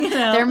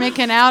know. They're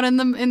making out in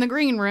the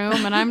green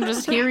room, and I'm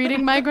just here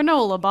eating my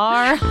granola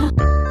bar.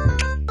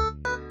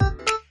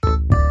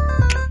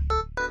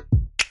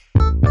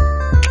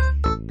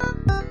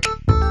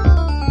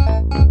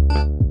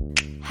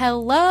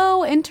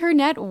 Hello,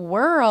 Internet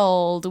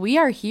world. We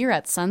are here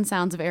at Sun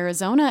Sounds of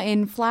Arizona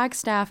in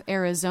Flagstaff,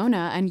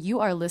 Arizona, and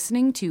you are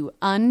listening to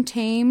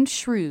Untamed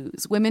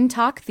Shrews, Women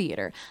Talk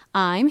Theater.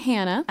 I'm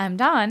Hannah. I'm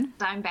Dawn.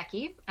 I'm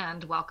Becky,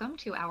 and welcome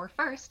to our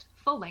first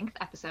full-length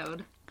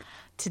episode.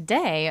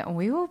 Today,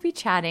 we will be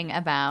chatting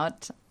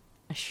about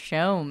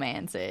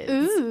showmances.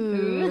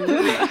 Ooh.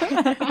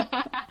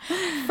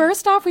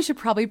 First off, we should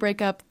probably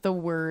break up the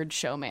word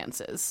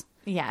showmances.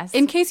 Yes.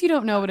 In case you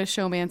don't know what a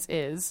showmance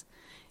is,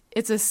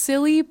 it's a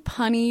silly,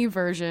 punny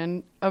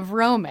version of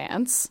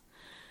romance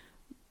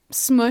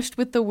smushed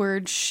with the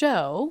word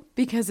show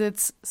because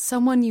it's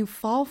someone you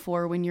fall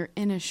for when you're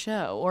in a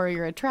show or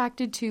you're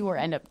attracted to or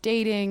end up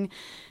dating,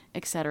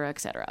 etc.,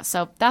 etc.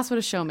 So that's what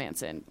a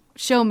showmance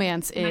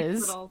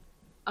is.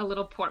 A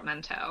little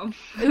portmanteau.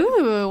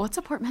 Ooh, what's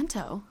a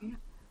portmanteau?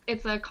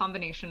 It's a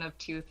combination of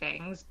two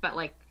things, but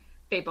like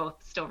they both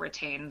still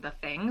retain the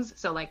things.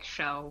 So like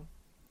show,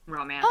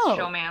 romance,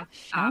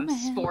 showmance,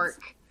 sport.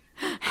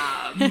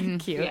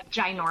 Cute. Yeah,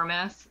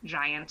 ginormous,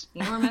 giant,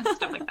 enormous,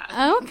 stuff like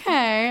that.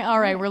 Okay. All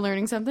right. We're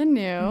learning something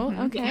new.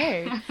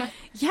 Okay.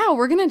 Yeah,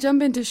 we're going to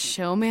jump into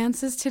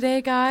showmances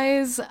today,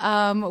 guys.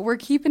 We're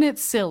keeping it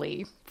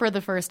silly for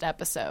the first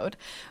episode.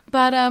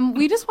 But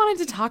we just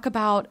wanted to talk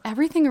about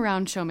everything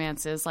around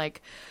showmances,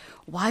 like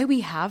why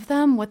we have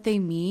them, what they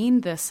mean,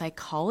 the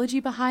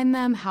psychology behind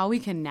them, how we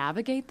can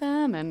navigate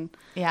them. And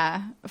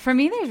yeah. For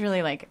me, there's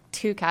really like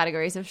two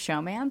categories of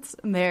showmance.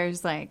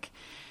 There's like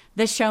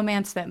the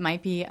showmance that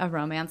might be a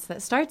romance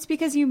that starts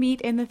because you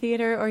meet in the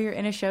theater or you're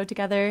in a show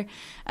together.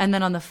 And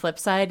then on the flip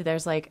side,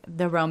 there's like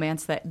the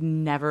romance that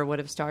never would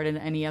have started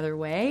any other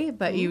way,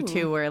 but you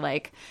two were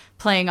like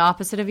playing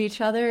opposite of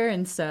each other.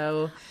 And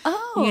so,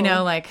 you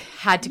know, like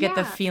had to get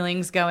the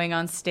feelings going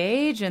on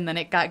stage and then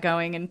it got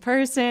going in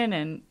person.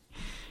 And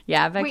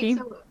yeah, Becky?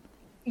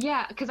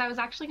 Yeah, because I was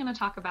actually going to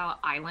talk about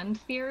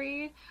island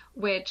theory,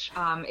 which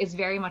is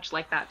very much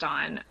like that,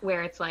 Dawn,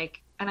 where it's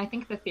like, and I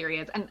think the theory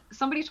is, and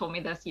somebody told me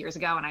this years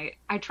ago, and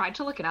I tried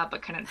to look it up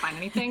but couldn't find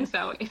anything.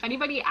 So if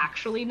anybody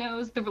actually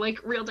knows the like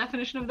real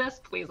definition of this,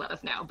 please let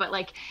us know. But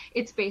like,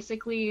 it's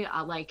basically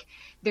like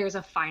there's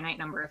a finite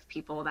number of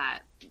people that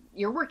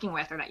you're working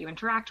with or that you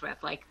interact with,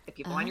 like the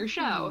people on your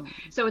show.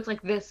 So it's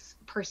like this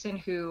person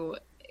who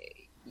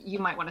you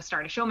might want to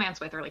start a showmance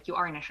with, or like you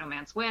are in a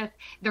showmance with,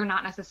 they're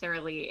not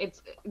necessarily,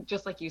 it's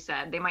just like you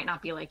said, they might not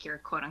be like your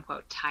quote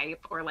unquote type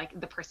or like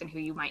the person who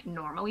you might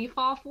normally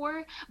fall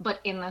for,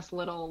 but in this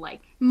little like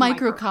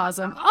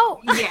microcosm.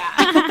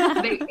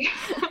 They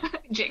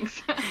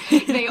jinx.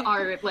 They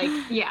are like,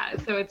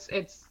 so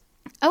it's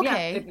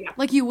okay.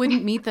 Like you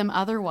wouldn't meet them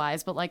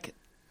otherwise, but like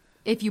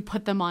if you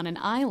put them on an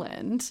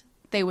island,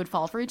 they would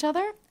fall for each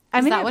other?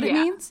 Is that what it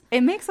means?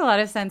 It makes a lot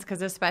of sense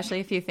because especially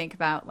if you think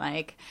about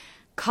like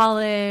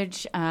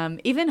college,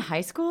 even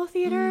high school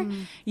theater,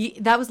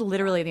 that was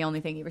literally the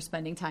only thing you were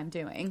spending time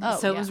doing.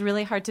 So it was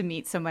really hard to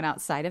meet someone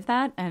outside of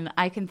that. And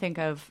I can think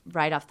of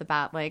right off the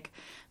bat, like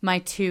my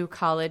two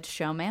college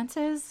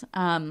showmances.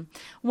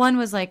 One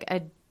was like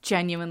a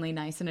genuinely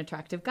nice and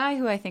attractive guy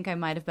who I think I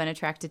might have been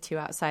attracted to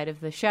outside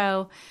of the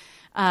show.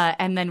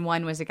 And then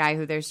one was a guy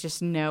who there's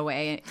just no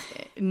way.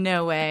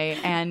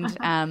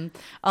 And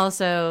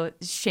also,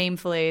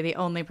 shamefully, the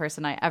only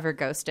person I ever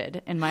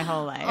ghosted in my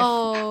whole life.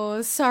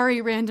 Oh,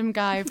 sorry, random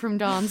guy from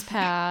Dawn's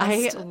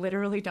past. I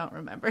literally don't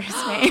remember his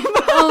name.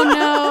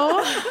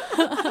 Oh,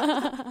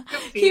 no.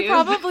 He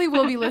probably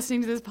will be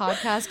listening to this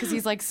podcast because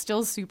he's, like,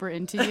 still super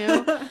into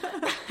you.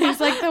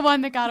 He's, like, the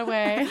one that got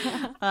away.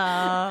 Poor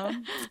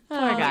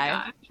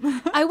guy.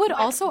 I would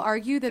also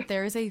argue that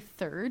there is a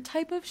third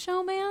type of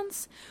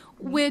showmance,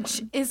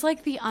 which is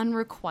like the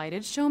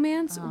unrequited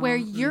showmance, where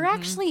you're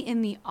actually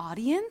in the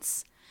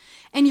audience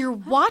and you're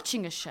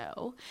watching a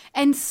show,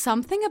 and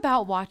something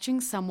about watching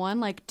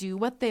someone like do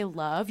what they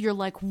love, you're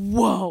like,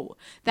 whoa,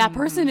 that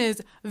person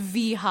is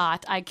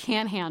hot. I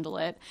can't handle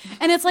it.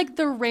 And it's like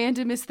the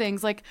randomest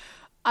things. Like,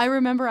 I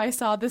remember I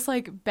saw this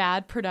like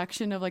bad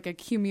production of like a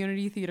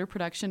community theater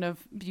production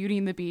of Beauty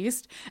and the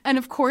Beast. And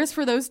of course,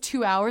 for those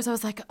 2 hours, I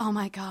was like, oh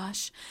my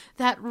gosh,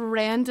 that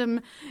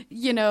random,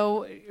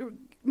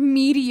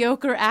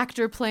 mediocre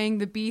actor playing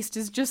the Beast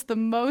is just the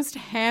most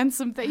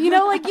handsome thing. Like, you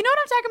know what I'm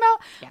talking about?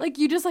 Yeah. Like,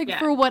 you just like,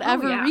 for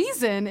whatever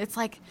reason, it's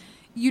like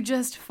you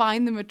just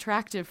find them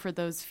attractive for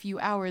those few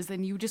hours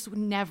and you just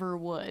never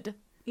would.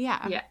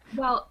 Yeah.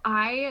 Well,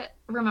 I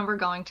remember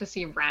going to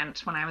see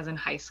Rent when I was in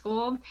high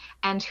school,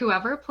 and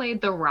whoever played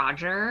the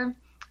Roger,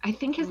 I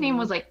think his name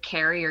was like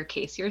Carrie or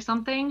Casey or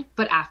something.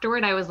 But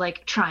afterward, I was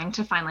like trying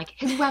to find like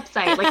his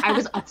website. Like I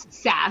was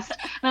obsessed,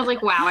 and I was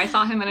like, wow, I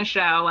saw him in a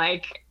show.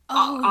 Like,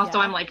 Also,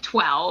 I'm like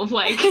 12,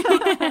 like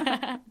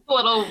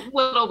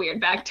little weird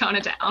back, tone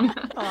it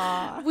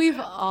down. We've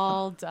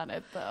all done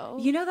it though.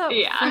 You know, though,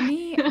 Yeah. for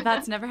me,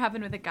 that's never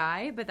happened with a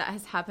guy, but that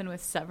has happened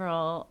with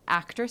several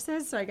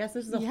actresses. So I guess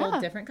this is a whole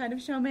different kind of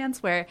showmance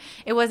where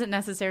it wasn't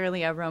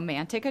necessarily a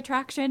romantic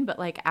attraction, but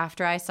like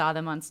after I saw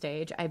them on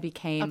stage, I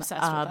became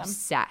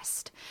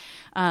obsessed.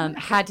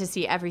 Had to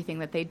see everything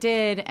that they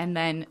did. And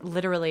then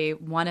literally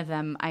one of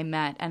them I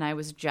met and I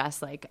was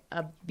just like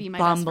a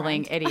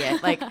bumbling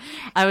idiot. Like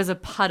I was a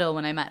puddle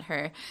when I met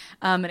her.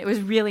 And it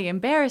was really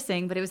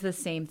embarrassing, but it was the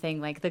same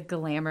thing. Like the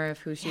glamour of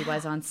who she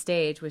was on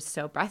stage was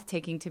so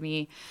breathtaking to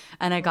me.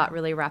 And I got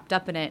really wrapped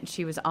up in it. And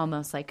she was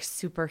almost like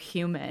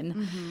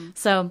superhuman.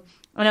 So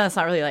I know it's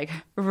not really like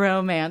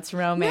romance,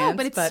 No,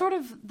 but it's sort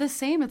of the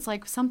same. It's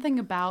like something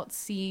about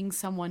seeing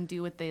someone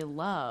do what they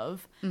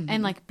love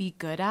and like be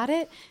good at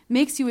it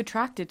makes you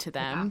attracted to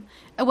them,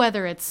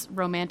 whether it's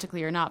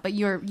romantically or not. But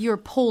you're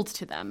pulled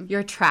to them.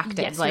 You're attracted.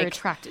 Yes, like, you're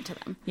attracted to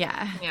them.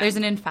 Yeah, there's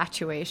an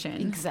infatuation.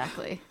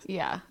 Exactly.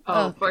 Yeah.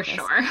 Oh, for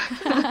sure.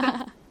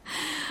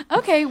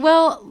 Okay,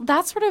 well,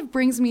 that sort of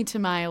brings me to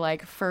my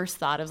like first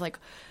thought of like,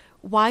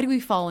 why do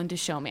we fall into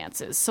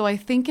showmances? So I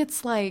think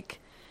it's like,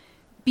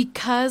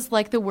 because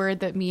like the word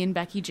that me and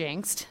Becky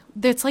jinxed,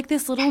 it's like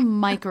this little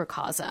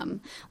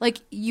microcosm. Like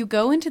you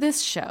go into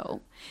this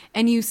show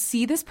and you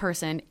see this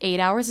person 8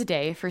 hours a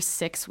day for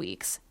 6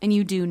 weeks and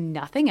you do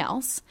nothing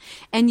else.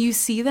 And you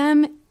see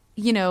them,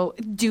 you know,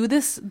 do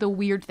the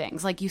weird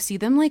things. Like you see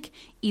them like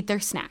eat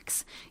their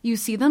snacks. You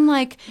see them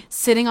like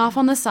sitting off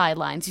on the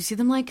sidelines. You see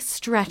them like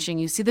stretching.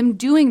 You see them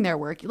doing their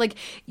work. Like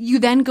you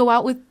then go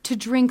out to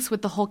drinks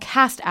with the whole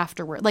cast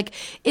afterward. Like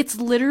it's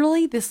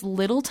literally this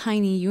little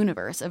tiny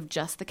universe of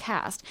just the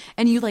cast.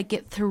 And you like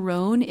get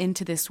thrown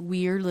into this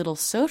weird little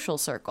social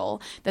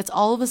circle that's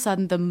all of a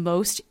sudden the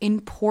most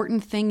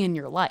important thing in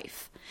your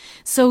life.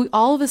 So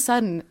all of a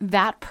sudden,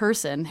 that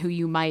person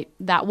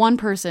that one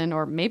person,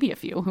 or maybe a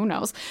few, who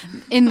knows,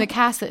 in the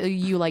cast that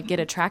you like get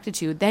attracted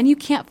to, then you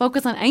can't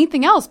focus on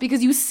anything else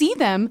because you see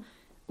them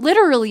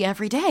literally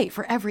every day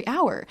for every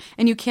hour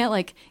and you can't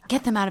like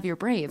get them out of your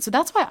brain. So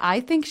that's why I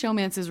think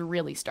showmances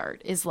really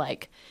start is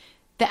like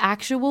the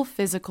actual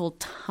physical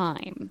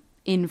time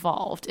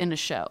involved in a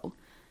show.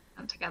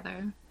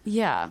 Together.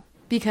 Yeah,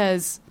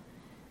 because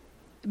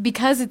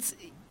it's,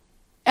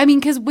 I mean,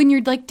 because when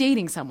you're like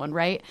dating someone,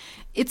 right?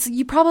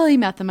 You probably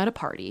met them at a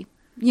party.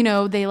 You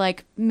know, they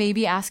like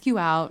maybe ask you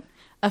out.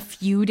 A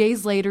few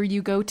days later,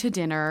 you go to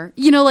dinner.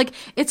 You know, like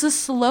it's a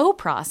slow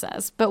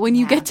process. But when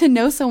you get to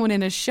know someone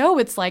in a show,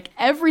 it's like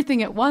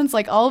everything at once.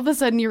 Like all of a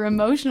sudden, you're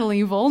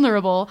emotionally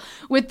vulnerable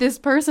with this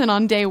person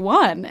on day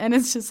one, and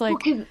it's just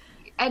like. Well,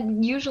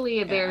 and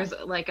usually there's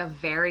like a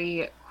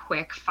very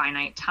quick,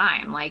 finite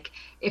time. Like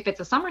if it's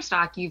a summer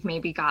stock, you've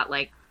maybe got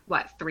like.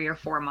 3 or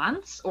 4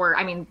 months, or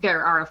I mean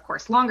there are of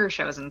course longer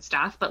shows and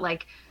stuff, but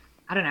like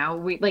I don't know,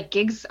 we like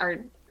gigs are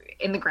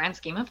in the grand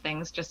scheme of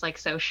things just like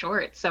so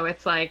short. So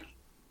it's like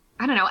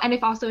I don't know. And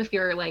if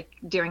you're like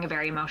doing a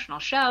very emotional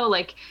show,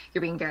 like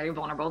you're being very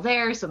vulnerable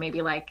there, so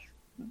maybe like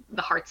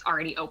the heart's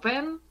already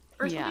open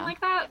or something like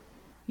that.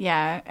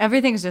 Yeah,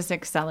 everything's just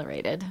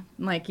accelerated.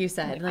 Like you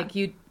said, like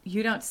you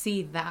don't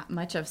see that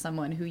much of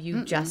someone who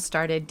you just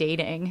started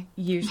dating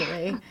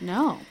usually.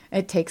 No.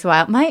 It takes a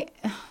while.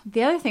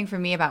 The other thing for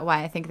me about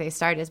why I think they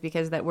start is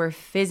because that we're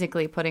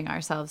physically putting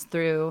ourselves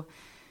through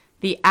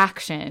the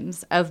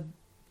actions of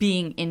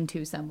being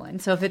into someone.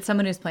 So if it's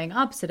someone who's playing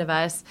opposite of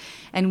us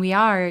and we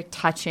are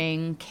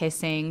touching,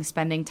 kissing,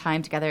 spending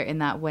time together in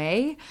that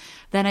way,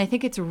 then I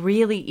think it's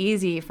really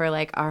easy for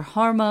like our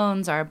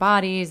hormones, our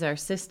bodies, our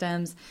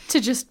systems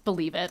to just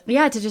believe it.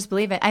 Yeah, to just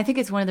believe it. I think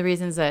it's one of the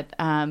reasons that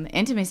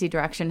intimacy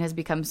direction has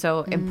become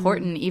so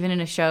important, even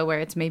in a show where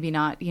it's maybe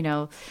not, you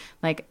know,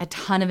 like a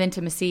ton of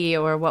intimacy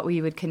or what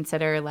we would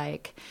consider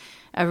like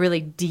a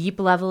really deep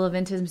level of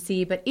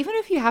intimacy. But even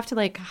if you have to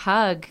like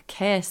hug,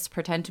 kiss,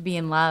 pretend to be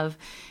in love,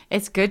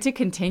 it's good to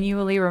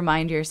continually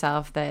remind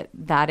yourself that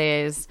that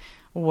is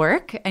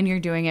work and you're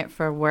doing it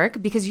for work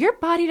because your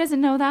body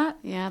doesn't know that.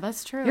 Yeah,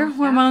 that's true. Your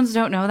hormones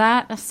don't know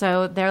that.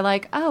 So they're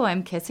like, oh,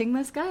 I'm kissing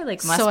this guy.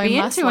 Like, must be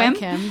into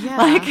him. Yeah.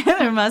 Like,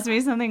 there must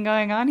be something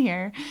going on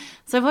here.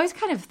 So I've always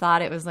kind of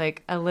thought it was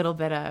like a little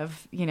bit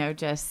of, you know,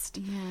 just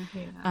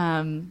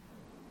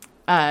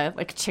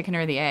like chicken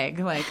or the egg.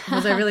 Like,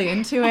 was I really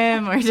into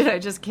him or did I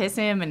just kiss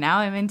him and now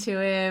I'm into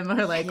him?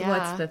 Or like,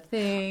 what's the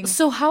thing?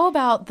 So how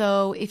about,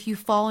 though, if you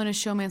fall in a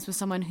showmance with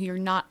someone who you're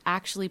not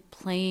actually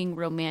playing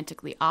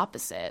romantically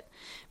opposite?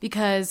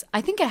 Because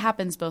I think it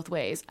happens both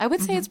ways. I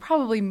would say it's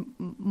probably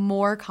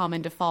more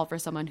common to fall for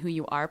someone who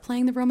you are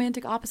playing the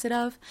romantic opposite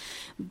of.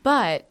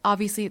 But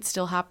obviously it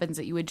still happens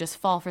that you would just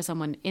fall for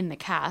someone in the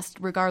cast,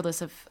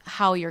 regardless of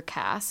how you're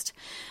cast.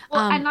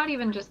 Well, and not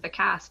even just the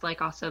cast,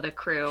 like also the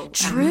crew.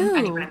 True. And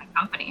anyone in the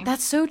company.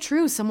 That's so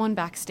true. Someone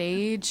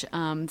backstage,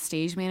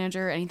 stage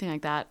manager, anything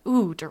like that.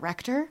 Ooh,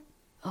 director.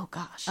 Oh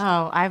gosh.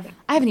 Oh, I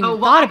haven't even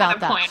thought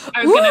about that.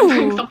 I was going to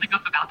bring something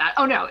up about that.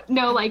 Oh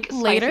no, like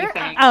spicy later.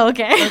 thing. Oh,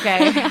 okay.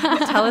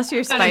 Tell us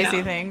your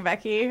spicy thing,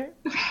 Becky.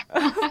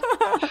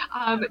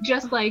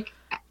 Just like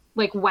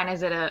like when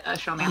is it a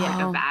showmance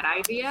like a bad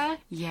idea?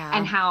 Yeah.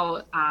 And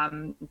how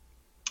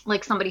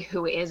like somebody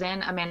who is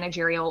in a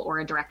managerial or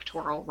a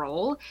directorial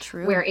role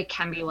True. where it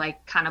can be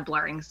like kind of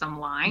blurring some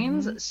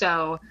lines.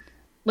 So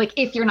like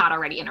if you're not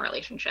already in a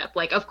relationship,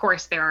 like of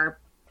course there are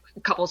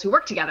couples who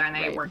work together and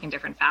they work in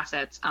different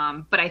facets.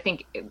 But I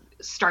think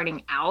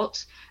starting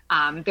out,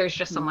 there's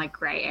just some like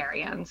gray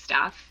area and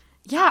stuff.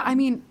 Yeah, I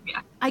mean,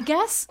 I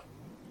guess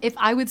if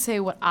I would say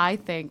what I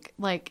think,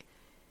 like,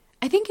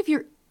 I think if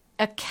you're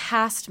a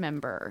cast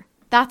member,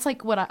 that's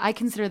like what I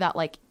consider that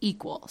like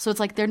equal. So it's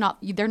like they're not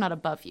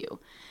above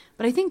you.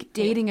 But I think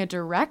dating a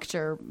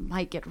director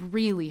might get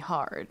really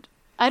hard.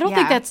 I don't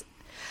think that's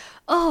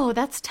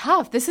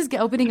tough. This is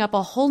opening up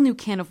a whole new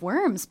can of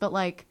worms. But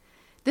like,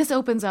 this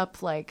opens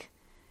up like,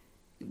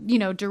 you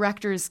know,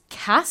 directors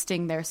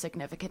casting their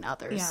significant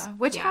others. Yeah,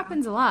 which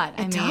happens a lot.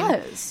 It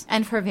does.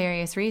 And for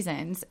various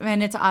reasons.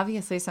 And it's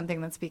obviously something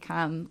that's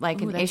become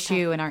like an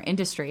issue in our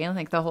industry, and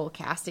like the whole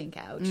casting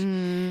couch.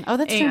 Oh,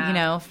 that's true. You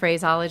know,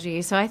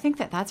 phraseology. So I think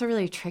that that's a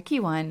really tricky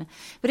one.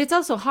 But it's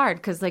also hard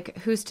because, like,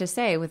 who's to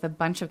say with a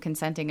bunch of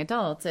consenting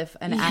adults if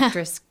an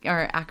actress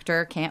or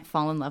actor can't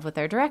fall in love with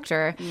their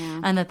director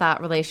and that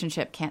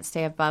relationship can't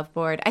stay above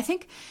board. I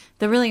think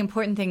the really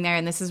important thing there,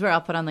 and this is where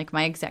I'll put on like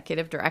my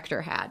executive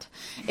director hat,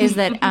 is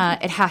that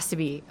it has to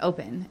be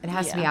open. It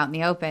has to be out in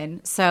the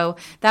open. So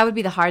that would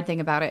be the hard thing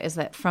about it, is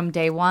that from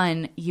day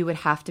one, you would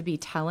have to be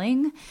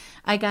telling,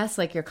 I guess,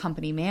 like your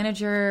company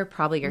manager,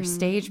 probably your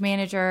stage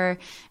manager,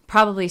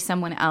 probably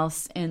someone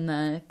else in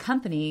the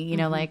company, you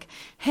know, like,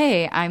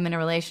 hey, I'm in a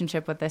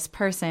relationship with this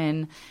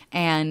person.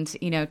 And,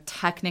 you know,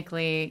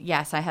 technically,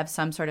 yes, I have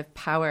some sort of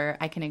power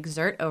I can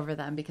exert over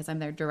them because I'm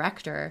their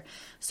director.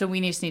 So we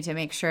just need to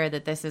make sure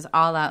that this is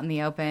all out in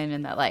the open,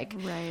 and that, like,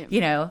 you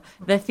know,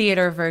 the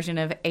theater version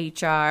of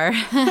HR,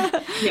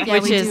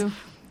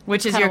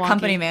 which is your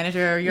company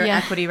manager or your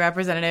equity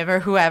representative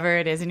or whoever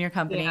it is in your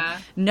company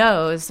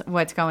knows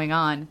what's going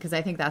on, because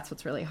I think that's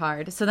what's really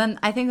hard. So then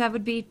I think that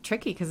would be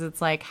tricky, because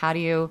it's like, how do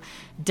you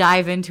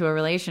dive into a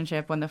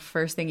relationship when the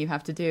first thing you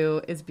have to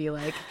do is be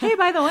like, hey,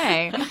 by the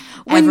way,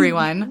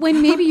 everyone.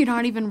 When maybe you're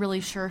not even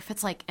really sure if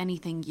it's like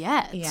anything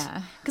yet.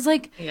 Yeah. Because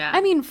like, I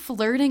mean,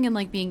 flirting and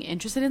like being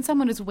interested in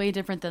someone is way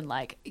different than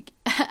like,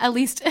 at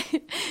least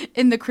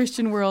in the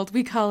Christian world,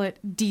 we call it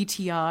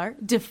DTR,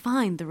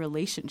 define the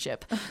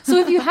relationship. So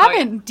if you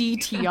haven't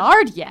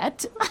DTR'd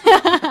yet,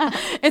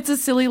 it's a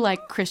silly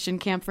like Christian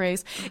camp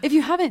phrase. If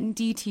you haven't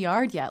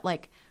DTR'd yet,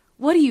 like,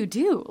 what do you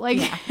do? Like,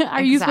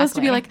 are you supposed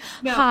to be like,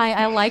 hi,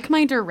 I like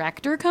my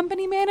director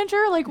company manager?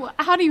 Like,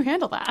 how do you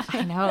handle that?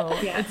 I know.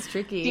 It's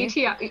tricky.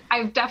 DTR,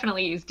 I've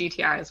definitely used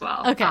DTR as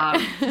well.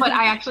 Okay. But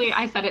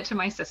I said it to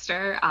my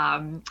sister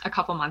a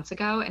couple months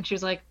ago, and she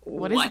was like,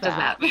 what does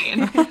that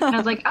mean? And I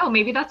was like, oh,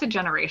 maybe that's a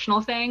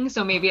generational thing.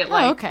 So maybe it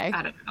like,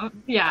 I don't know.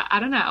 Yeah, I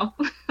don't know.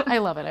 I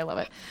love it. I love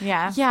it.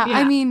 Yeah.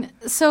 I mean,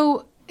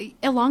 so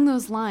along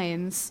those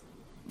lines,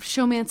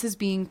 showmance is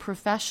being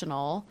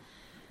professional.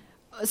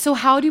 So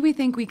how do we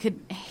think we could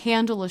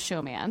handle a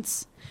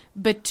showmance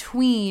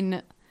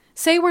between,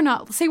 say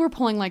we're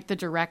pulling like the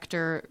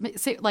director,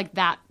 say like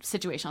that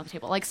situation on the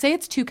table, like say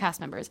it's two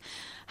cast members.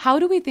 How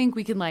do we think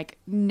we can like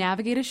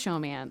navigate a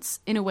showmance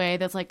in a way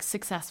that's like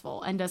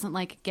successful and doesn't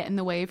like get in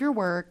the way of your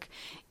work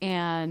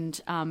and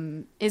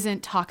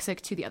isn't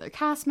toxic to the other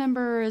cast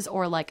members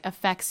or like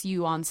affects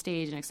you on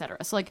stage and etc.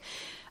 So like,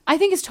 I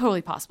think it's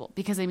totally possible,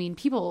 because I mean,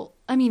 think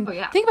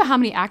about how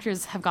many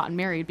actors have gotten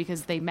married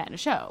because they met in a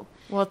show.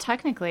 Well,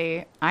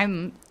 technically,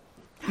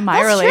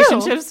 my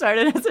relationship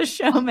started as a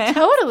showman.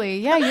 Totally.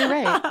 Yeah, you're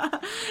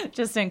right.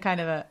 Just in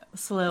kind of a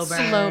slow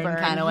burn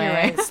kind of way.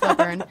 Right, slow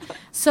burn.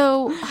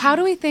 So how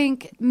do we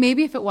think,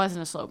 maybe if it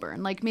wasn't a slow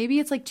burn, like maybe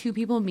it's like two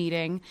people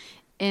meeting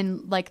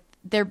in like,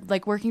 they're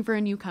like working for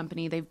a new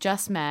company, they've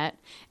just met,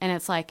 and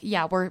it's like,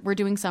 yeah, we're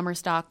doing summer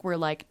stock. We're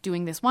like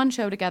doing this one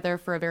show together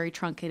for a very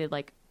truncated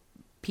like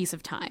piece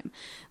of time.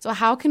 So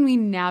how can we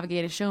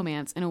navigate a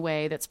showmance in a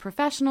way that's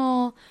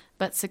professional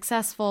but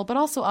successful, but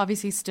also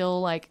obviously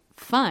still like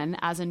fun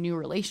as a new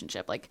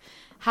relationship? Like,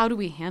 how do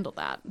we handle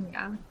that?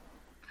 Yeah,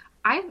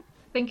 I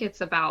think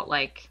it's about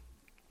like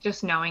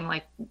just knowing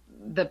like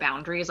the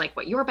boundaries, like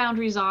what your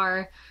boundaries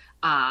are,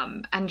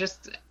 and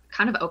just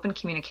kind of open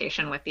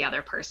communication with the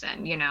other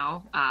person, you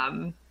know?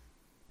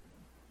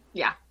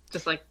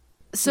 Just like,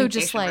 so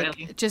just like,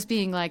 really. Just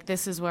being like,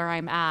 this is where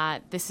I'm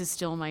at. This is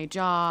still my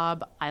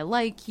job. I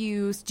like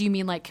you. Do you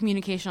mean like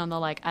communication on the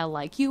like, I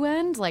like you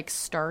end, like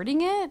starting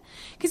it?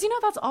 Because, you know,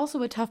 that's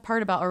also a tough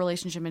part about a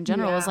relationship in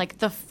general is like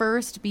the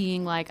first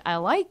being like, I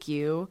like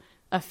you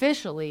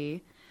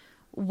officially.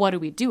 What do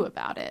we do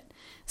about it?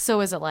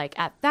 So is it like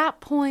at that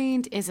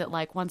point? Is it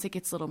like once it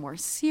gets a little more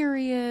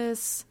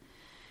serious?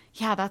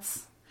 Yeah,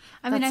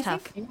 I mean,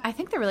 That's I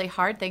think the really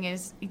hard thing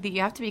is that you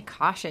have to be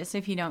cautious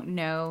if you don't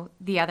know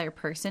the other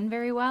person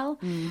very well,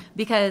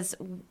 because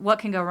what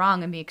can go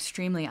wrong and be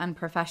extremely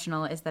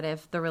unprofessional is that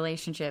if the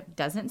relationship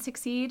doesn't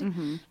succeed,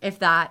 if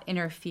that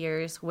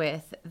interferes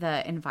with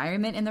the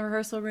environment in the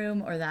rehearsal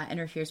room or that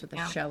interferes with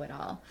the show at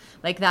all,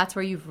 like that's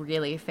where you've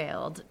really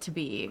failed to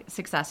be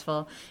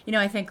successful. You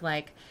know, I think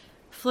like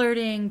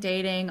flirting,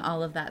 dating,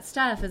 all of that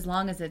stuff, as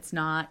long as it's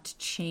not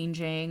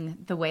changing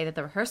the way that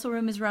the rehearsal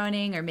room is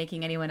running or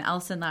making anyone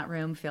else in that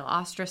room feel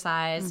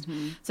ostracized.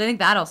 So I think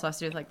that also has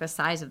to do with like the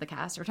size of the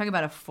cast. We're talking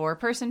about a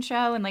 4-person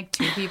show and like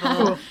 2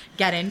 people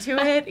get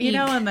into it, you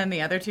know, and then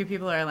the other 2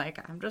 people are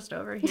like, I'm just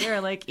over here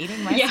like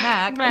eating my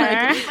snack.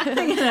 Like,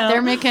 you know.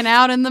 They're making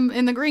out in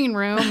the green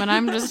room and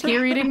I'm just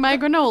here eating my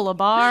granola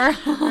bar.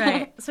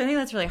 Right. So I think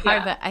that's really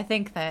hard, but I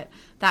think that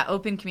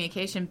open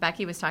communication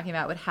Becky was talking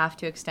about would have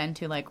to extend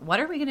to like,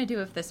 what are we going to do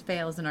if this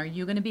fails, and are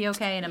you going to be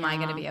okay, and am I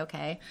going to be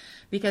okay?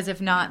 Because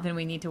if not, then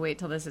we need to wait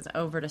till this is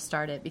over to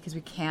start it, because we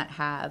can't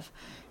have,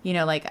 you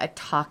know, like a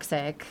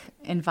toxic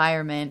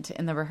environment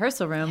in the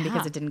rehearsal room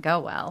because it didn't go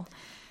well.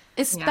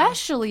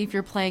 Especially if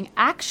you're playing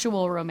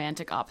actual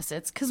romantic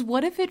opposites, because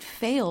what if it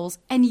fails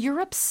and you're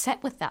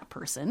upset with that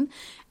person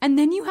and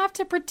then you have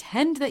to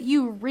pretend that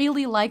you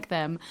really like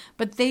them,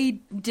 but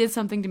they did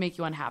something to make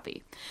you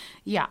unhappy?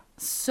 Yeah,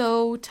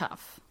 so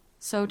tough.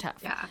 So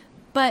tough. Yeah.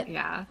 But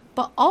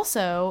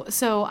also,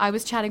 so I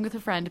was chatting with a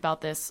friend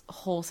about this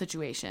whole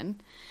situation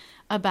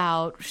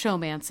about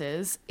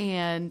showmances,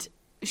 and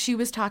she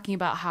was talking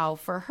about how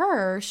for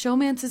her,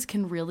 showmances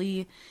can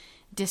really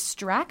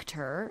distract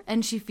her,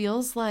 and she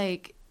feels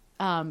like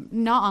not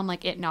on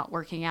like it not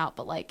working out,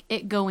 but like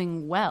it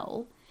going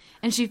well,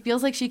 and she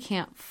feels like she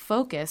can't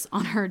focus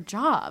on her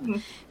job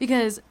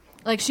because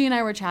like she and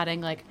I were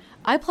chatting, like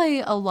I play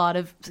a lot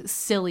of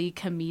silly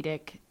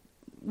comedic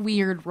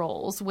weird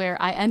roles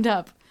where I end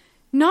up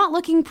not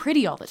looking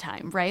pretty all the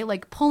time, right?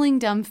 Like pulling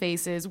dumb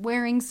faces,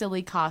 wearing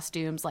silly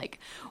costumes, like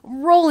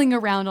rolling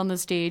around on the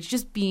stage,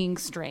 just being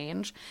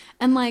strange.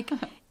 And like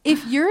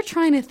if you're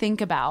trying to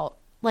think about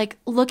like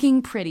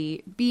looking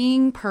pretty,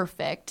 being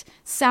perfect,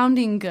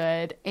 sounding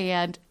good,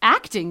 and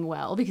acting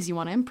well because you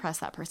want to impress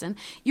that person,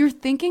 you're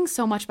thinking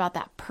so much about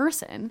that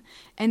person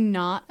and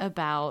not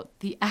about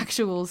the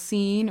actual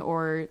scene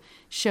or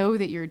show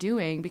that you're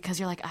doing, because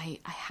you're like, I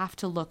have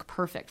to look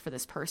perfect for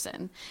this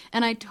person.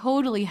 And I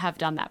totally have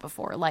done that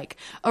before. Like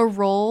a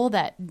role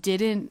that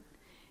didn't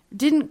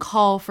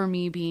call for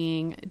me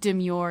being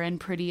demure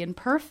and pretty and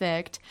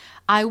perfect.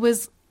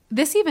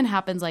 This even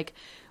happens like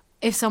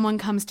if someone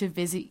comes to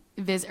visit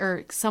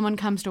or someone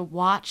comes to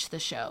watch the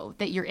show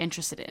that you're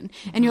interested in,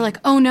 and you're like,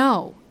 oh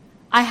no,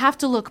 I have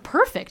to look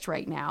perfect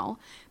right now.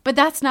 But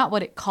that's not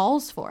what it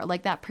calls for.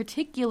 Like that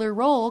particular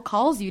role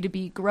calls you to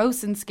be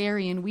gross and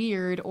scary and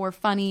weird or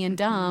funny and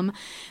dumb.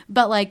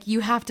 But like you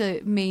have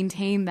to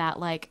maintain that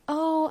like,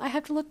 oh, I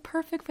have to look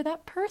perfect for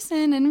that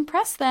person and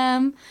impress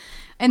them.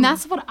 And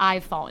that's what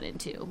I've fallen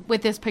into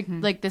with this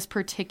like this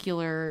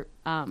particular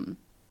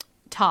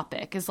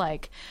topic is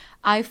like,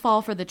 I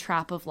fall for the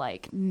trap of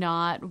like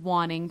not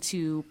wanting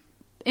to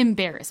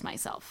embarrass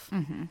myself.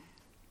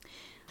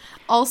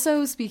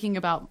 Also, speaking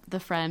about the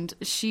friend,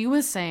 she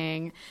was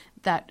saying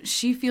that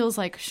she feels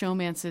like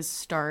showmances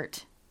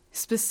start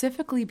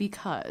specifically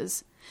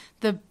because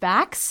the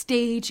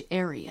backstage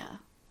area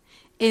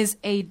is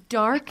a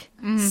dark,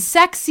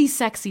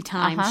 sexy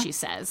time, she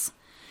says.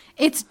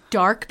 It's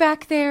dark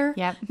back there.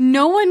 Yep.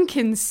 No one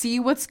can see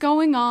what's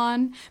going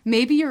on.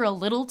 Maybe you're a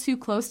little too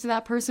close to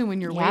that person when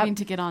you're waiting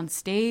to get on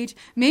stage.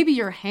 Maybe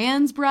your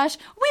hands brush.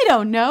 We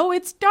don't know.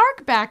 It's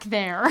dark back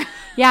there.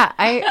 Yeah,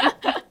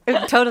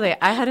 totally.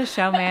 I had a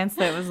showmance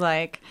that was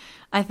like,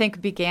 I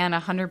think began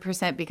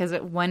 100% because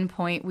at one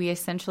point we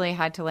essentially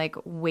had to like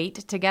wait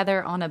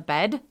together on a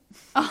bed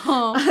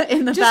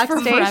in the just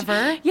backstage. For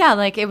forever. Yeah,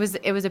 like it was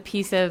a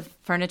piece of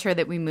furniture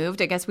that we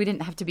moved. I guess we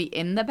didn't have to be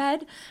in the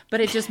bed,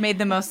 but it just made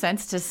the most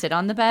sense to sit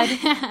on the bed,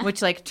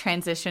 which like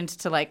transitioned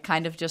to like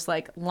kind of just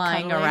like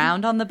lying Cuddling.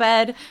 around on the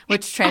bed,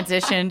 which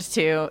transitioned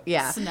to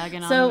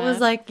Snugging on So the it was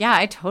bed. like, yeah,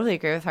 I totally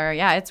agree with her.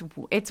 Yeah,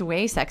 it's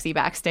way sexy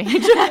backstage.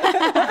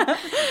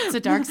 It's a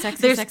dark,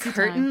 sexy, There's sexy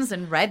curtains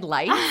and red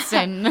lights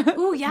and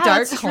Ooh, yeah,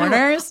 dark that's true.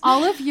 corners.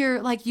 All of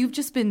your like you've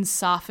just been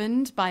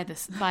softened by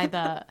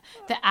the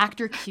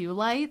actor cue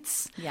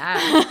lights.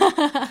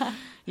 Yeah.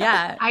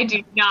 Yeah. I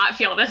do not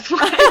feel this way.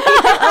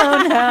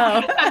 Oh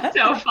no. That's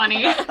so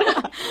funny.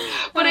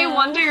 But I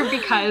wonder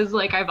because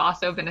like I've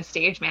also been a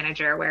stage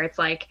manager where it's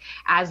like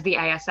as the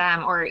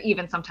ASM or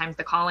even sometimes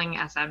the calling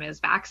SM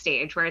is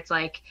backstage where it's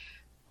like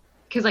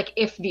because like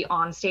if the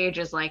on stage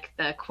is like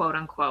the quote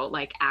unquote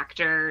like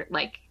actor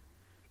like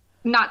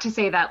not to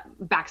say that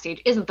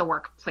backstage isn't the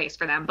workplace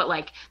for them, but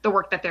like the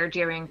work that they're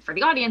doing for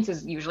the audience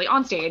is usually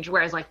on stage,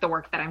 whereas like the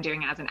work that I'm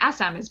doing as an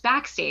SM is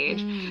backstage.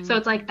 So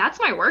it's like, that's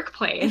my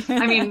workplace.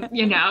 I mean,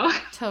 you know.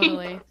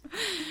 Totally.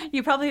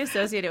 You probably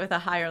associate it with a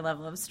higher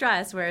level of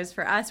stress, whereas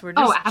for us, we're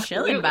just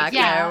chilling back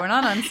Yeah. there. We're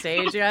not on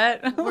stage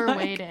yet. We're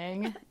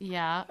waiting.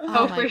 Yeah.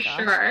 Oh, my for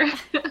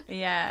gosh. sure.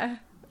 Yeah.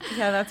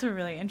 Yeah, that's a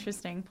really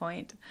interesting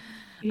point.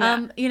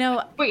 Yeah. You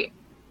know, Wait.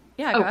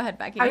 yeah, Oh, go ahead,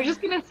 Becky. I was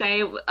just gonna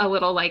say a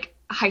little like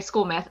high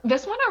school myth.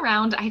 This went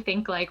around, I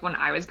think, like when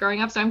I was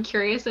growing up. So I'm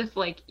curious if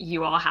like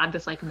you all had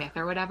this like myth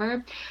or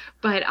whatever.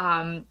 But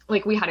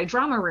like we had a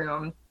drama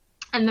room.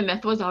 And the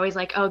myth was always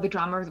like, oh, the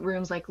drama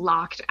room's like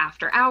locked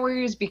after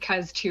hours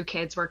because two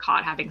kids were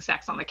caught having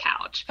sex on the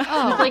couch.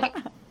 Oh, Like,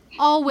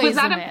 always was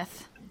that a a-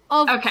 myth.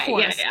 Of Okay,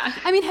 course. yeah.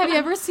 I mean, have you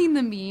ever seen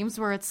the memes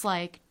where it's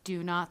like,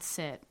 do not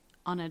sit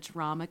on a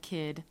drama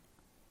kid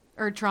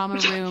or drama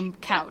room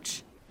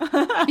couch?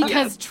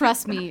 Because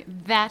trust me,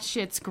 that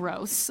shit's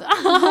gross.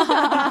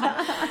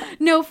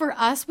 No, for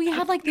us, we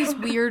had like this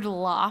weird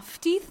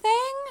lofty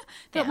thing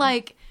that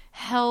like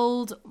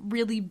held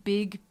really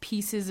big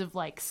pieces of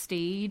like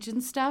stage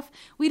and stuff.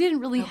 We didn't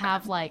really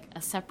have like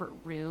a separate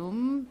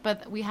room,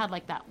 but we had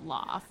like that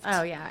loft.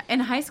 Oh, yeah.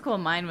 In high school,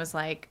 mine was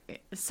like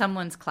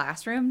someone's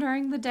classroom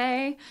during the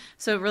day.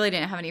 So it really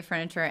didn't have any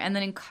furniture. And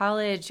then in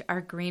college,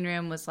 our green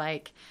room was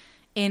like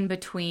in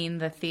between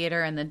the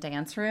theater and the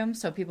dance room.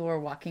 So people were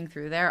walking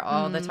through there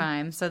all the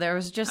time. So there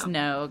was just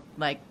no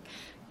like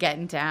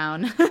getting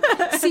down.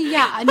 See,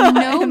 yeah,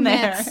 no In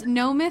there. myths,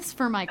 no myths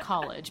for my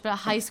college, but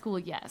high school,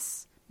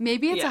 yes.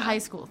 Maybe it's a Yeah. high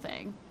school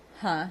thing.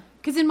 Huh.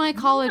 Because in my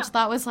college,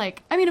 that was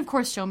like, I mean, of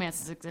course,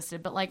 showmances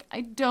existed, but like, I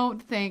don't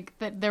think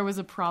that there was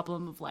a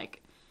problem of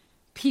like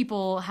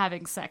people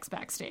having sex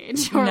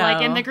backstage or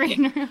like in No. the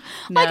green room.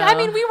 Like, I No.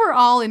 mean, we were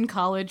all in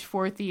college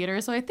for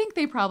theater, so I think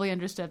they probably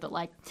understood that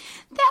like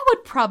that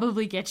would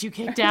probably get you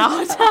kicked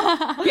out.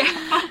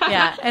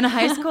 Yeah. In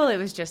high school, it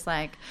was just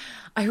like,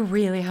 I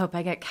really hope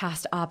I get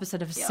cast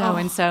opposite of so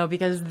and so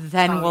because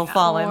then we'll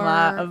fall in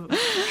love.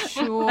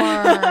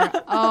 Sure.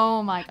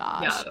 Oh my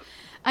gosh. Yeah.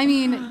 I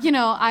mean, you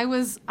know, I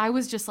was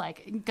just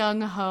like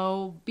gung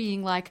ho,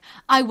 being like,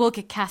 I will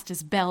get cast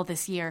as Belle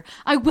this year.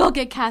 I will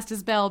get cast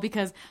as Belle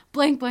because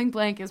blank blank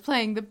blank is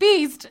playing the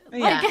Beast.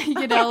 Like, Yeah.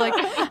 you know, like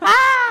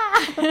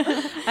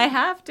I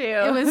have to.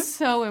 it was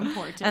so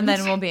important. And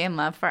then we'll be in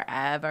love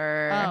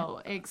forever.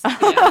 oh,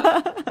 exactly.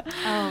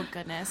 Oh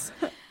goodness.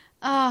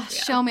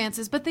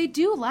 Showmances, but they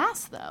do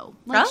last though.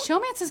 Like Oh?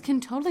 showmances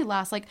can totally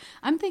last. Like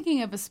I'm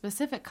thinking of a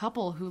specific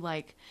couple who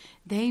like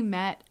they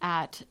met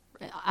at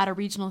a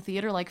regional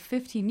theater like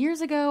 15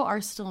 years ago, are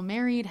still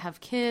married,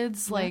 have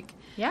kids. Like,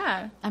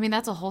 Yeah. I mean,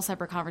 that's a whole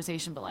separate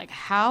conversation, but like,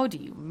 how do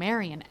you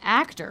marry an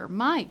actor?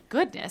 My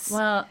goodness.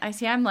 Well, I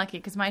see I'm lucky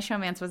because my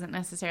showmance wasn't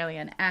necessarily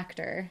an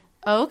actor.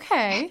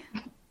 Okay.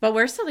 But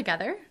we're still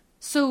together.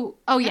 So,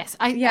 oh yes,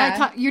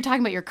 you're talking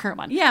about your current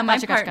one. Yeah, my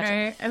Gotcha, gotcha, gotcha.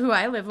 partner, who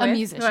I live with,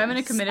 musician. who I'm in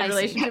a committed I see.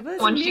 relationship with, is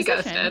a One she musician.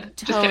 ghosted.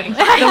 Just Totally. kidding.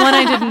 The one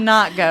I did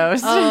not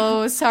ghost.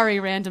 Oh, sorry,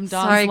 random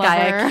Dom's Sorry,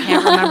 guy, I lover.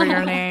 can't remember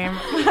your name.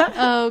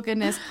 Oh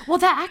goodness. Well,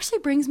 that actually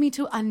brings me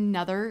to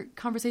another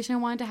conversation I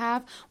wanted to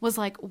have. Was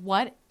like,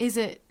 what is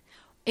it?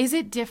 Is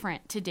it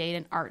different to date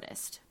an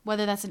artist,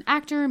 whether that's an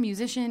actor,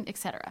 musician,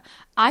 etc.?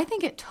 I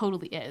think it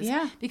totally is.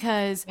 Yeah.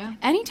 Because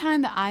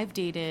anytime that I've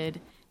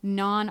dated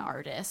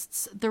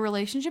non-artists, the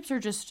relationships are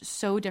just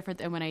so different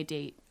than when I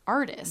date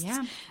artists.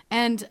 Yeah.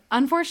 And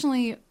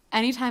unfortunately,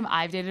 anytime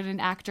I've dated an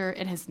actor,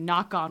 it has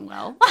not gone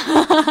well.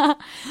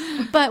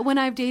 But when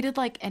I've dated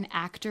like an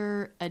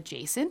actor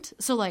adjacent,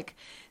 so like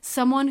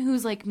someone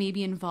who's like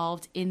maybe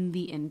involved in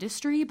the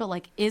industry, but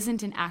like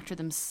isn't an actor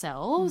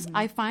themselves,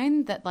 I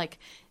find that like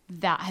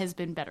that has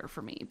been better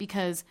for me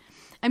because,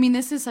 I mean,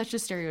 this is such a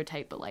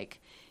stereotype, but like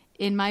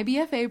in my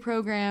BFA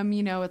program,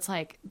 you know, it's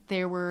like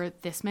there were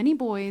this many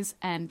boys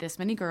and this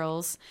many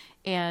girls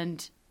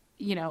and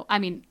you know, I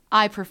mean,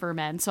 I prefer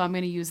men, so I'm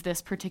going to use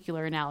this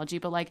particular analogy,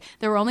 but like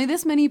there were only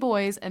this many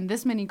boys and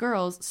this many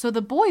girls, so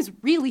the boys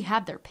really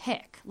had their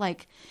pick.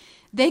 Like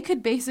they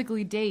could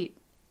basically date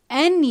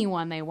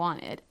anyone they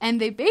wanted, and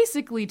they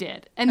basically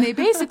did. And they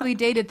basically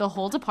dated the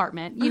whole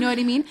department, you know what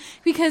I mean?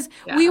 Because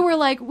we were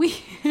like,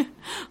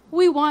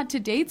 we want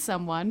to date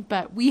someone,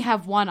 but we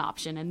have one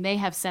option and they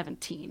have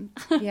 17.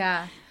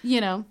 Yeah.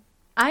 You know?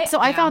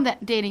 So I found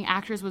that dating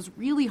actors was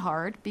really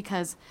hard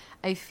because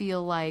I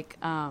feel like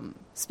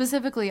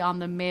specifically on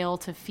the male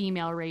to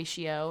female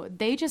ratio,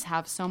 they just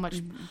have so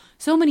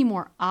many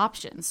more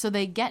options. So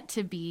they get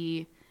to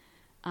be,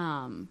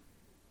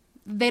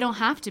 they don't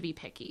have to be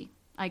picky,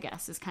 I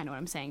guess is kind of what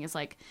I'm saying. Is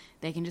like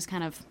they can just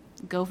kind of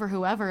go for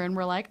whoever and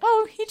we're like,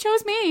 oh, he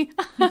chose me.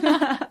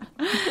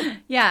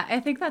 Yeah, I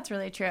think that's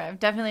really true. I've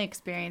definitely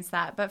experienced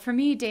that. But for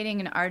me,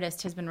 dating an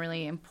artist has been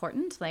really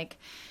important. Like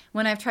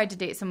when I've tried to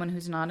date someone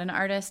who's not an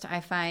artist, I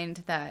find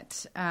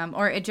that,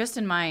 just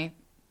in my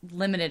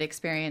limited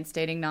experience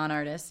dating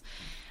non-artists,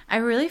 I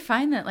really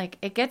find that like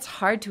it gets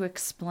hard to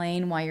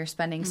explain why you're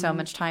spending so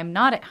much time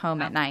not at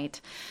home at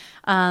night.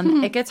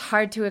 It gets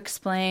hard to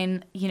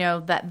explain, you know,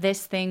 that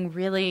this thing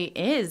really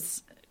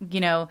is, you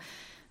know,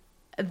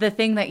 the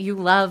thing that you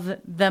love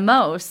the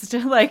most.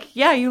 Like,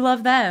 yeah, you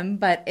love them,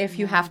 but if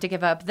you have to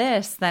give up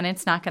this, then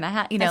it's not going to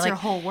happen. You know, That's like your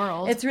whole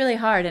world. It's really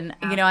hard. And,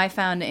 you know, I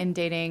found in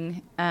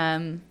dating,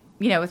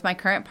 with my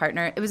current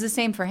partner, it was the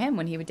same for him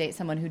when he would date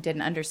someone who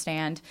didn't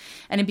understand.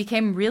 And it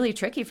became really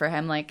tricky for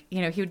him. Like, he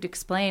would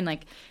explain,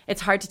 like,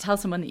 it's hard to tell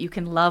someone that you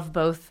can love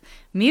both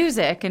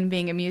music and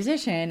being a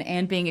musician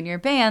and being in your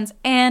bands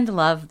and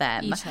love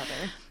them. Each other.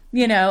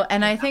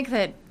 And I think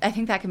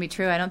that can be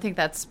true. I don't think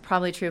that's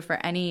probably true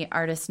for any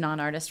artist,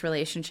 non-artist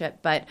relationship,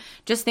 but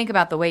just think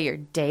about the way your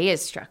day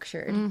is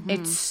structured. Mm-hmm.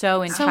 It's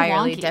so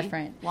entirely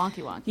different.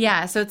 Wonky.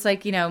 Yeah. So it's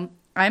like,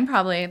 I'm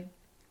probably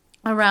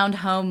around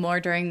home more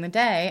during the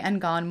day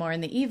and gone more in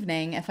the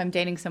evening. If I'm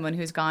dating someone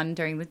who's gone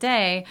during the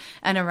day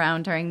and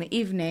around during the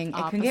evening,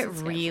 it can get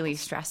really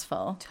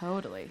stressful.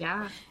 Totally.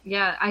 Yeah.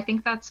 Yeah. I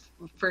think that's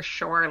for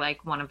sure,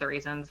 like, one of the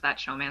reasons that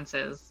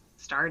showmances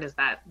start is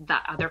that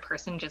other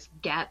person just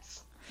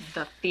gets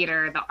the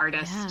theater, the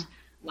artist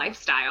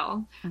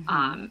lifestyle.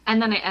 Mm-hmm.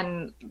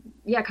 And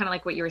kind of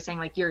like what you were saying,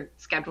 like, your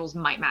schedules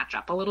might match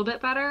up a little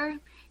bit better,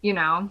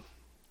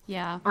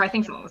 Yeah. Or I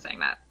think someone was saying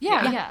that.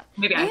 Yeah.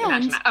 Maybe I can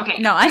imagine that.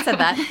 Okay. No, I said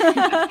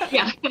that.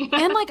 Yeah.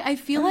 And like, I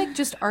feel like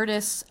just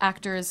artists,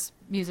 actors,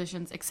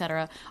 musicians,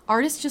 etc.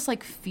 Artists just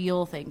like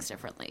feel things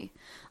differently.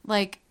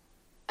 Like,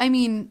 I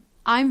mean,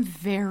 I'm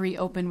very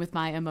open with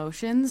my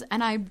emotions,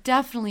 and I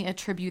definitely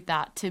attribute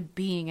that to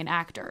being an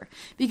actor,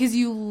 because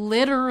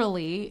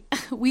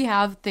we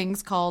have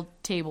things called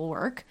table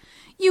work.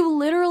 You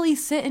literally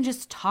sit and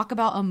just talk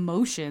about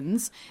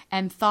emotions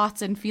and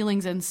thoughts and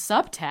feelings and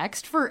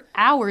subtext for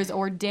hours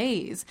or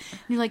days. And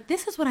you're like,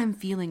 this is what I'm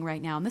feeling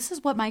right now. And this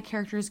is what my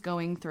character is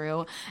going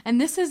through. And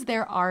this is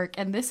their arc.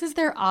 And this is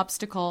their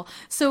obstacle.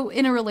 So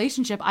in a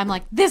relationship, I'm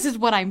like, this is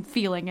what I'm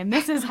feeling. And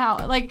this is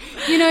how, like,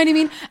 you know what I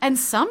mean? And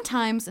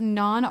sometimes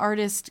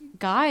non-artist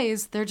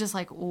guys, they're just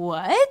like,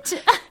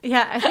 what?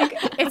 Yeah, I think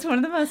it's one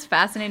of the most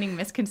fascinating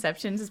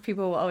misconceptions is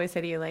people will always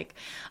say to you, like,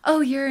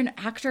 oh, you're an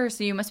actor,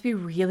 so you must be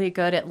really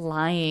good at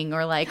lying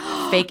or like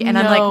fake. And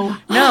I'm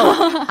like,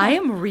 no, I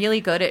am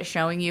really good at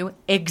showing you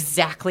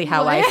exactly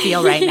how I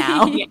feel right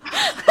now. Yeah.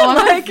 Oh,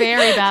 I'm a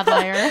very bad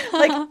liar.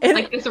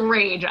 Like this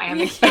rage I am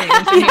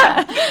experiencing.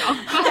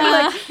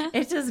 Like,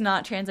 it does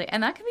not translate.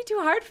 And that can be too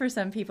hard for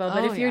some people.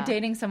 But if you're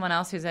dating someone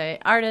else who's an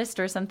artist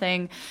or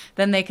something,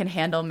 then they can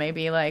handle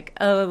maybe like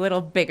a little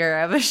bigger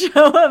of a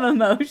show of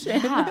emotion.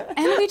 Yeah.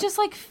 And we just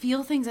like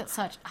feel things at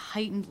such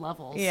heightened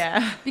levels.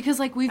 Yeah. Because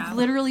like we've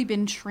literally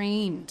been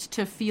trained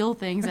to feel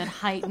things at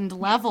heightened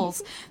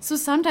levels. So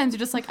sometimes you're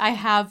just like, I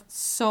have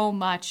so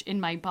much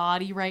in my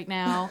body right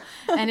now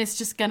and it's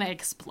just gonna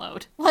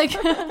explode. Like,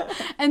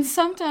 and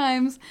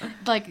sometimes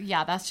like,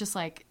 yeah, that's just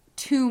like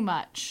too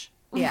much.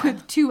 Yeah.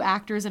 With two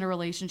actors in a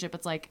relationship,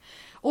 it's like,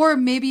 or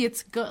maybe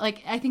it's good.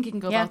 Like, I think it can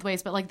go both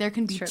ways, but like there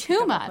can be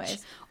too much,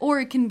 or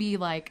it can be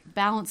like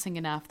balancing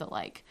enough that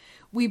like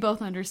we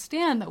both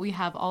understand that we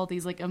have all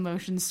these like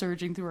emotions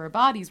surging through our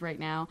bodies right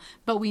now,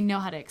 but we know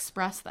how to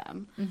express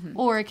them. Mm-hmm.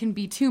 Or it can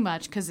be too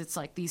much because it's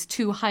like these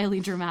two highly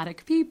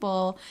dramatic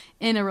people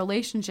in a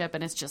relationship,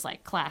 and it's just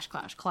like clash.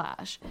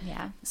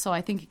 Yeah. So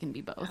I think it can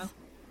be both.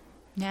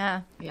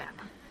 Yeah. Yeah.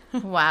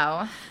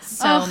 Wow.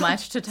 So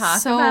much to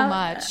talk about. So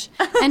much.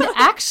 And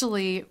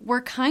actually,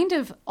 we're kind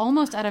of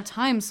almost out of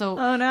time. So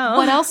oh, no.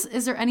 What else?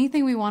 Is there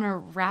anything we want to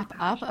wrap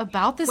up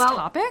about this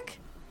topic?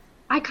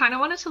 I kind of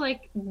wanted to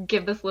like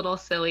give this little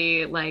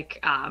silly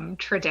like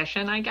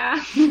tradition, I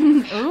guess.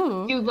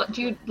 Ooh.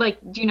 Do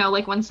you know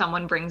like when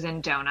someone brings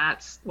in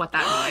donuts, what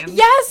that means?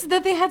 Yes,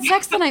 that they had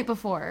sex the night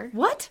before.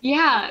 What?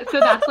 Yeah, so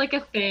that's like a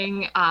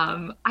thing.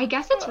 I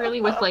guess it's really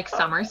with like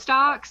summer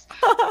stocks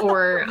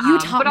or you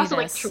taught but me also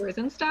this. like tours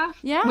and stuff.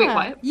 Yeah. Wait,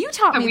 what? You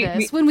taught me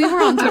this when we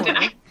were on tour. Did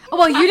I?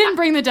 Well, you didn't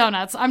bring the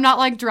donuts. I'm not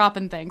like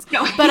dropping things.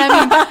 No. But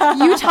I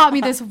mean, you taught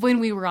me this when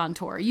we were on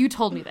tour. You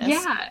told me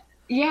this.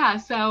 Yeah.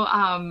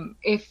 So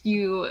if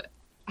you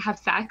have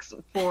sex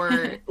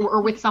or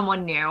with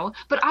someone new,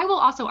 but I will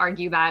also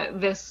argue that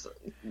this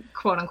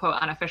quote unquote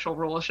unofficial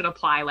rule should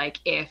apply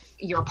like if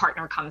your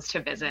partner comes to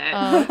visit.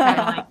 And,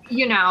 like,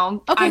 you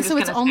know. Okay, so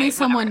it's only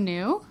someone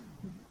new?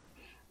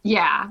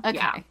 Yeah. Okay.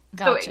 Yeah.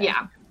 Gotcha. So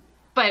yeah.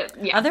 But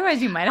yeah.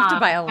 Otherwise, you might have to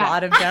buy a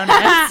lot of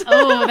donuts.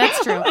 Oh,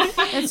 that's true.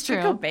 It's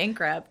true. Go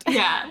bankrupt.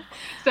 Yeah.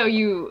 So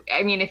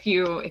if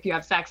you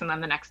have sex and then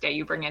the next day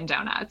you bring in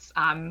donuts,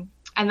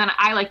 and then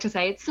I like to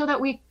say it's so that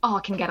we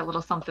all can get a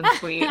little something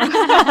sweet.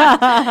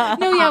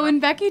 When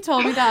Becky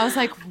told me that, I was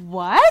like,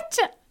 what?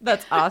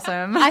 That's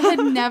awesome. I had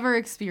never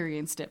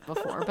experienced it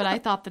before, but I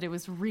thought that it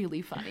was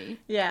really funny.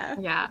 Yeah.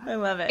 Yeah. I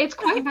love it. It's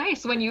quite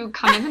nice when you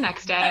come in the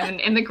next day and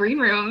in the green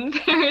room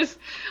there's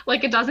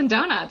like a dozen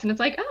donuts and it's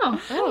like,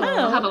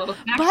 we'll have a little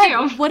snack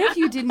too. But what if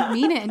you didn't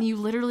mean it and you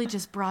literally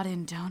just brought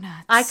in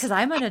donuts? Because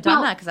I might have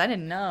done that because I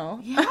didn't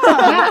know.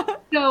 Yeah.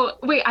 So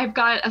wait, I've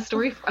got a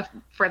story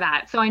for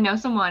that. So I know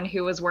someone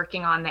who was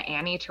working on the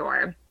Annie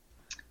tour,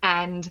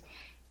 and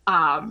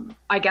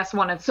I guess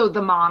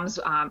the moms,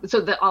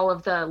 all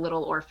of the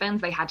little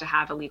orphans, they had to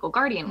have a legal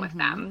guardian with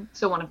them.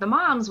 So one of the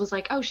moms was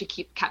like, she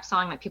kept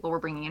sawing that people were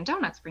bringing in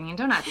donuts.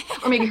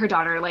 Or maybe her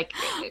daughter like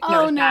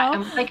noticed that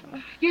and was like,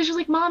 she was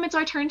like, Mom, it's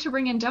our turn to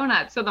bring in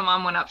donuts. So the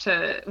mom went up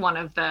to one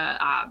of the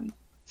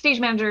stage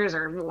managers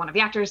or one of the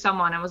actors,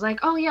 someone, and was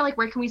like, oh yeah, like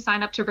where can we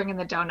sign up to bring in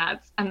the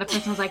donuts? And the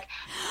person was like,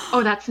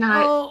 oh, that's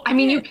not, I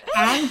mean, you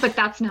can, but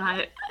that's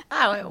not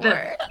how it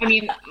works. I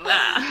mean,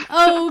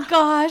 oh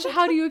gosh,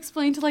 how do you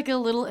explain to like a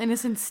little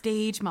innocent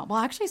stage mom? Well,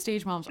 actually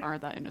stage moms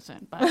aren't that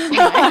innocent, but anyway.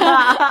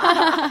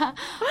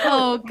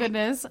 Oh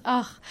goodness.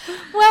 Ugh.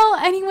 Well,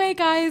 anyway,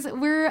 guys,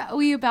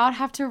 we about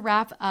have to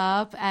wrap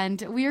up,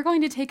 and we are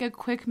going to take a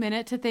quick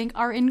minute to thank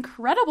our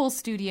incredible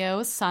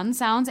studio, Sun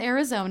Sounds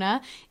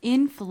Arizona,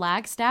 in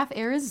Flagstaff,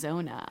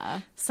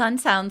 Arizona. Sun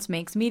Sounds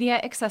makes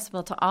media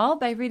accessible to all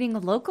by reading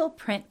local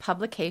print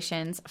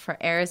publications for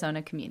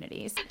Arizona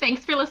communities.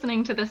 Thanks for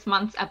listening to this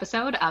month's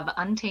episode of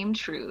Untamed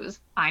Shrews.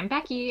 I'm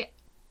Becky.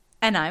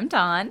 And I'm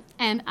Dawn.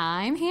 And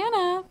I'm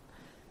Hannah.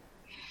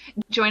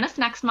 Join us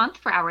next month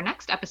for our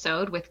next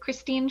episode with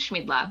Christine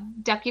Schmidla,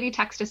 Deputy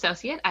Text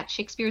Associate at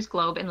Shakespeare's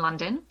Globe in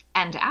London,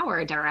 and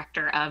our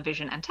Director of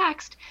Vision and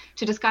Text,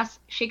 to discuss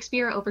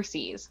Shakespeare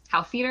overseas,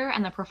 how theater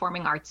and the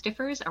performing arts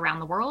differs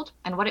around the world,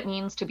 and what it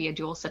means to be a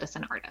dual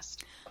citizen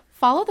artist.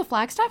 Follow the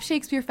Flagstaff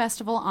Shakespeare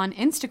Festival on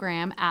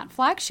Instagram at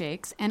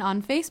FlagShakes and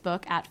on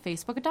Facebook at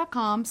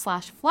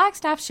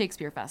facebook.com/Flagstaff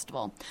Shakespeare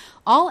Festival.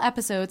 All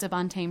episodes of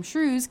Untamed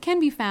Shrews can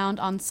be found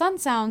on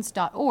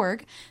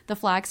sunsounds.org, the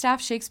Flagstaff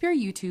Shakespeare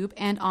YouTube,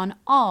 and on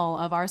all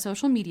of our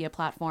social media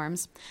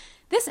platforms.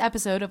 This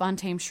episode of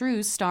Untamed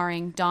Shrews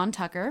starring Dawn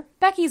Tucker,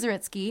 Becky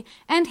Zaritsky,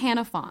 and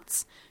Hannah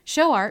Fonts.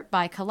 Show art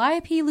by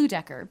Calliope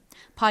Ludecker.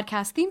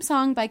 Podcast theme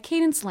song by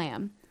Cadence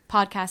Lamb.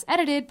 Podcast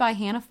edited by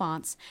Hannah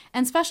Fonts.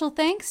 And special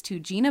thanks to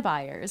Gina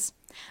Byers.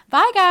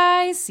 Bye,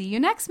 guys. See you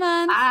next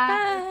month.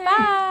 Bye.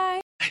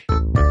 Bye.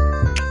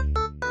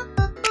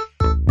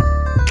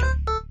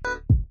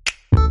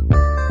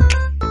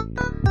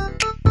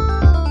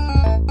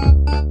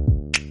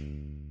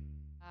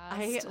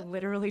 I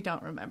literally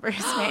don't remember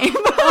his name.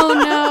 Oh,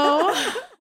 no.